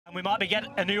And we might be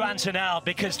getting a new answer now,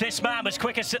 because this man was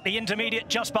quickest at the intermediate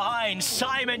just behind.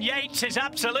 Simon Yates is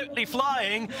absolutely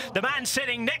flying. The man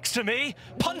sitting next to me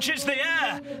punches the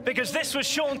air, because this was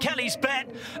Sean Kelly's bet.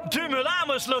 Dumoulin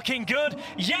was looking good.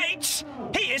 Yates,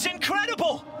 he is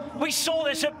incredible. We saw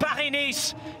this at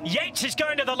Paris-Nice. Yates is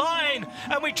going to the line,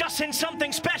 and we've just seen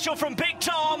something special from Big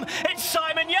Tom. It's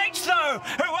Simon Yates, though,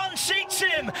 who unseats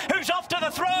him, who's off to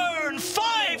the throne.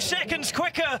 5 seconds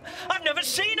quicker. I've never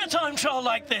seen a time trial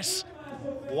like this.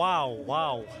 Wow,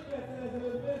 wow.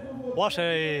 What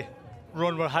a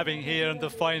run we're having here in the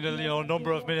final,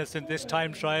 number of minutes in this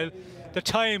time trial. The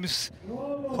times,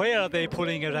 where are they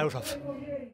pulling it out of?